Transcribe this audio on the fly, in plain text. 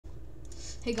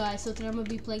Hey guys, so today I'm gonna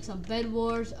be playing some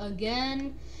Bedwars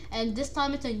again, and this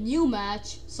time it's a new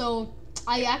match. So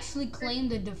I actually claimed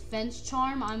the defense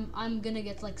charm. I'm gonna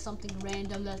get like something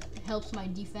random that helps my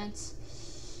defense.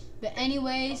 But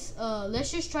anyways,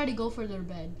 let's just try to go for their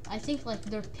bed. I think like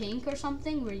they're pink or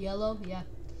something. We're yellow, yeah.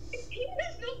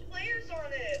 There's no players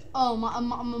on it. Oh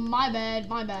my bad.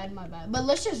 But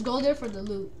let's just go there for the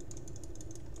loot.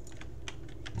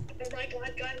 Oh my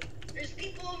god, guys, there's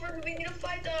people over here. We need to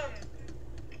fight them.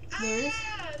 There is?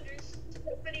 There's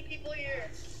so many people here.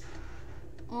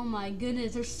 Oh my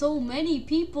goodness, there's so many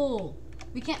people.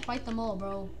 We can't fight them all,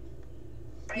 bro.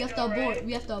 We have to abort. Right?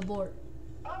 We have to abort.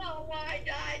 Oh, I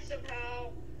died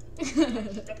somehow.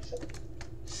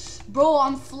 Bro,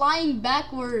 I'm flying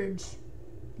backwards.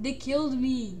 They killed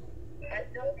me. I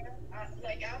know.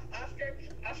 Like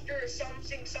after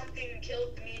something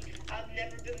killed me, I've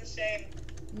never been the same.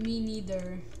 Me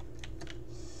neither.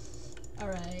 All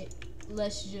right,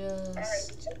 let's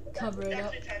just cover it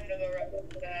up. It's actually time to go right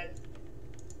into bed.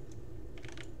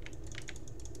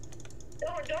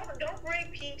 Don't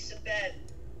break Pink's bed.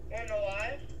 Wanna know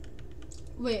why?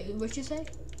 Wait, what'd you say?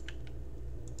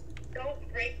 Don't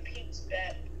break Pink's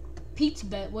bed. Pete's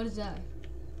bed. What is that?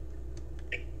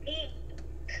 Pink.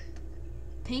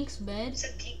 Pink's bed? It's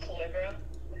a decoy, bro.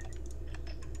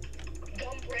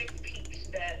 Don't break Pink's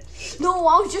bed. No,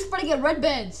 I was just trying to get red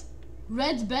beds.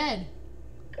 Red's bed.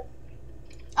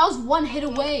 I was one hit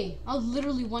away. I was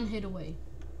literally one hit away.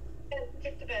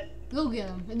 Get the bed. Go get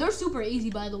them. They're super easy,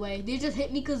 by the way. They just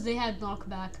hit me because they had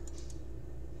knockback.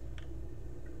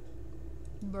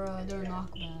 Bruh, they're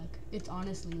knockback. It's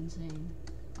honestly insane.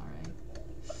 Alright.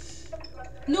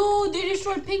 No, they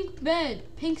destroyed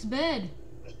Pink's bed.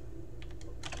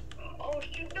 Oh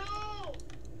shoot, no!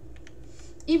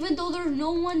 Even though there's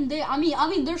no one there. I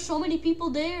mean, there's so many people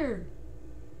there.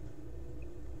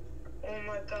 Oh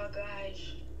my god,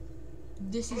 guys.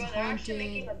 This is Bro, they're actually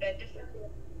making haunted. a bed different.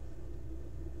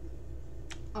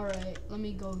 Alright, let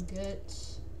me go get...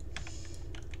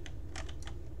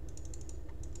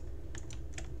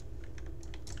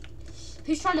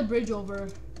 He's trying to bridge over.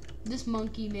 This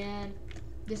monkey, man.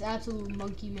 This absolute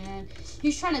monkey, man.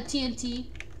 He's trying to TNT.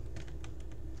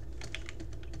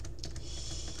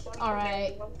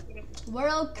 Alright.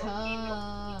 World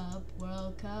Cup.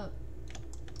 World Cup.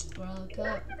 World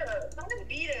Cup. How did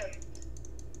beat him?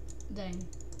 Dang.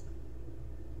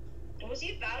 Was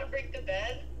he about to break the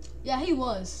bed? Yeah, he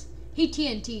was. He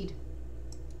TNT'd.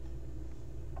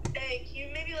 Hey, can you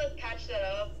maybe like patch that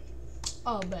up?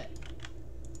 Oh, bet.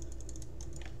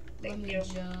 Let Thank me you.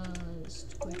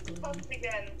 just quickly.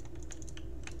 Again.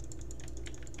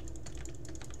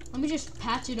 Let me just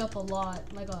patch it up a lot.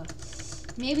 Like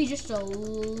maybe just a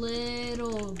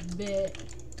little bit.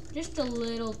 Just a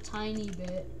little tiny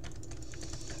bit.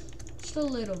 Just a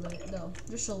little bit though.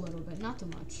 Just a little bit. Not too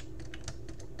much.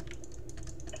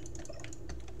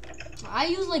 I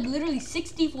use like literally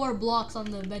 64 blocks on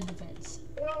the bed defense.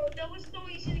 Bro, that was so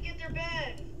easy to get their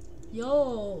bed.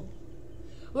 Yo.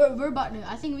 We're about to,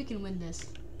 I think we can win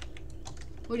this.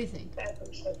 What do you think?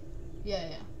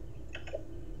 Yeah.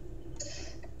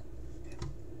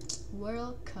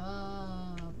 World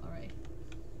Cup. Alright.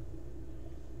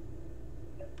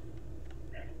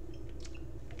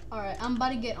 Alright, I'm about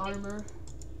to get armor.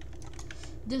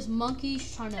 This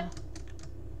monkey's trying to...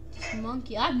 This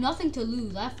monkey. I have nothing to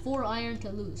lose. I have 4 iron to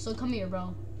lose. So come here,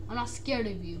 bro. I'm not scared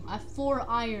of you. I have 4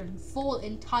 iron. Full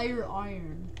entire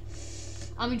iron.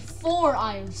 I mean 4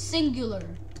 iron.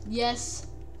 Singular. Yes.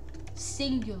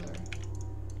 Singular.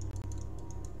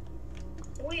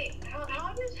 Wait, how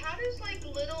does like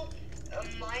little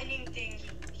mining things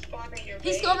spawn in your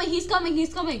base?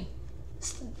 He's coming.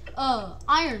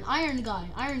 Iron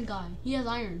guy. He has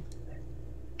iron.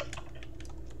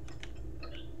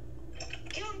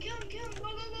 Kill him, go.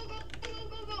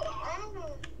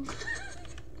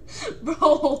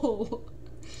 Bro.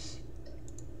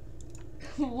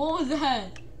 What was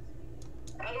that?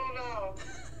 I don't know.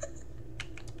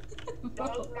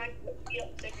 That was my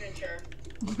signature.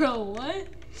 Bro, what?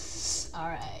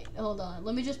 Alright, hold on.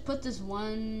 Let me just put this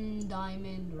 1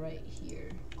 diamond right here.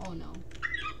 Oh no.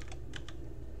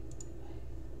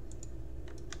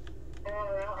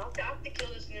 I'll have to kill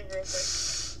this noob real quick.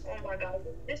 Oh my god.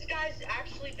 This guy's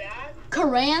actually bad.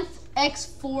 Caranth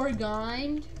X4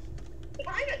 grind.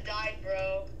 I kinda died,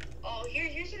 bro. Oh,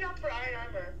 here's enough for iron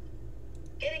armor.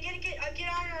 Get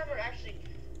iron armor, actually.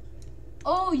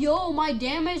 Oh, yo, my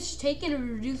damage taken and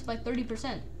reduced by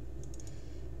 30%.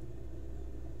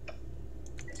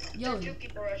 Yo. 2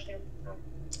 people rushing.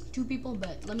 2 people,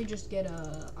 but let me just get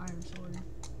a iron sword.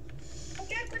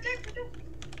 Protect.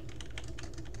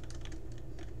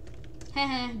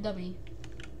 Haha, dummy.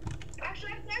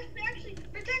 Actually,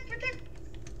 protect.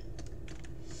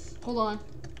 Hold on.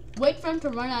 Wait for him to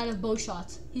run out of bow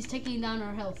shots. He's taking down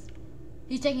our health.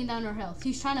 He's trying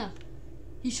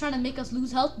to make us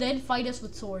lose health, then fight us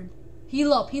with sword.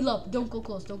 Heal up. Don't go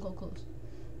close.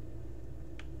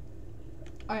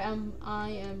 Alright, I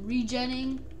am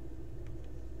regenning.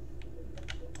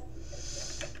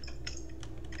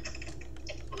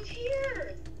 Who's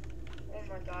here? Oh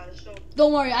my god, it's so...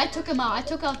 Don't worry, I took him out. I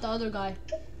took out the other guy.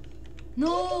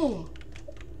 No!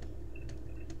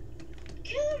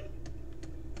 Kill him!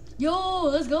 Yo,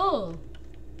 let's go.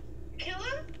 Kill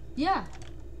him? Yeah.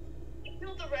 You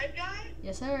killed the red guy?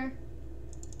 Yes, sir.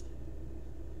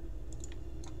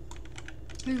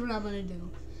 Here's what I'm gonna do.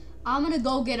 I'm gonna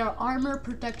go get our armor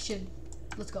protection.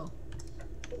 Let's go.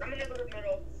 I'm gonna go to the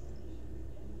middle.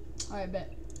 Alright,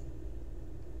 bet.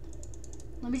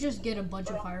 Let me just get a bunch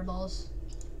of fireballs.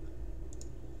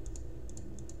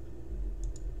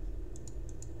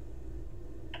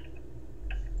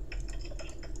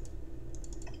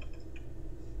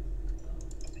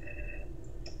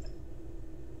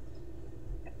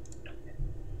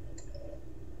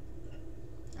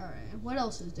 Alright, what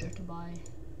else is there to buy?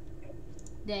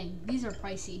 Dang, these are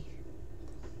pricey.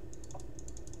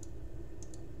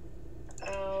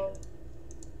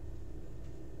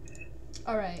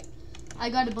 Alright, I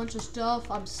got a bunch of stuff.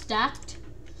 I'm stacked.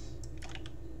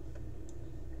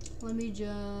 Let me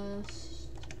just...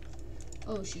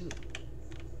 Oh, shoot.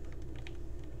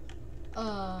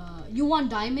 You want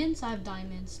diamonds? I have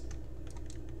diamonds.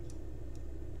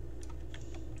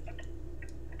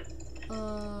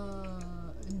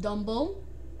 Dumbo.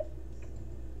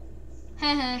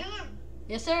 Haha.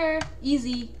 Yes, sir.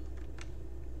 Easy.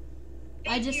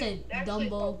 I just said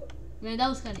Dumbo. Man, that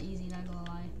was kind of easy, not gonna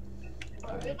lie.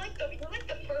 Right. You're like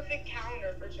the perfect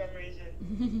counter for some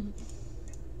reason.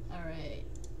 Alright.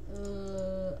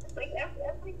 Like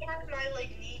every time I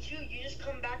like need you, you just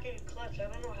come back in clutch. I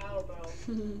don't know how, bro.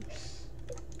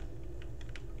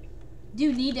 Do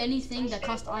you need anything that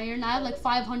costs iron? I have like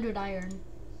 500 iron.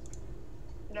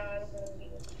 No, I don't really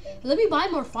need it. Let me buy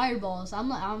more fireballs.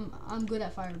 I'm good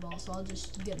at fireballs, so I'll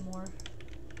just get more.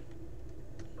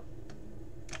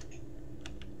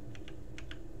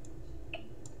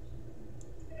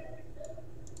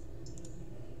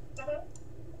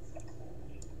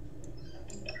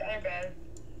 They're bad.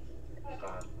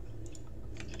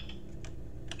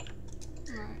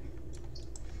 Alright.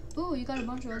 Ooh, you got a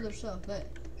bunch of other stuff, but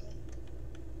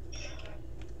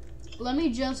let me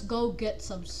just go get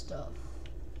some stuff.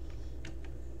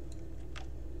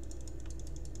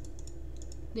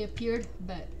 They appeared,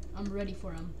 bet. I'm ready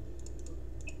for them.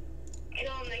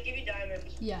 Kill them, they give you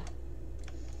diamonds. Yeah.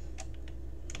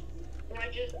 And I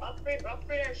just upgrade our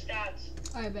stats.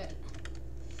 I bet.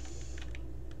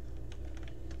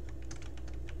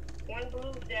 One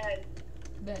blue dead.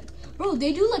 Bet. Bro,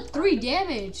 they do like 3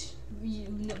 damage.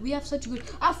 We have such good...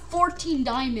 I have 14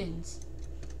 diamonds.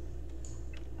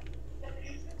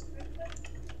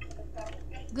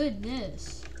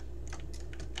 Goodness.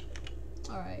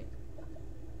 Alright.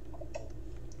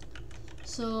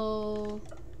 So...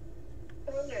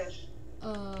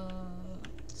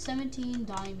 17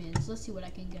 diamonds. Let's see what I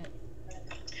can get.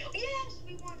 Yes,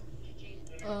 we won.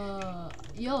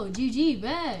 GG. Yo, GG,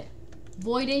 bet.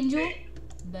 Void Angel,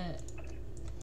 bet.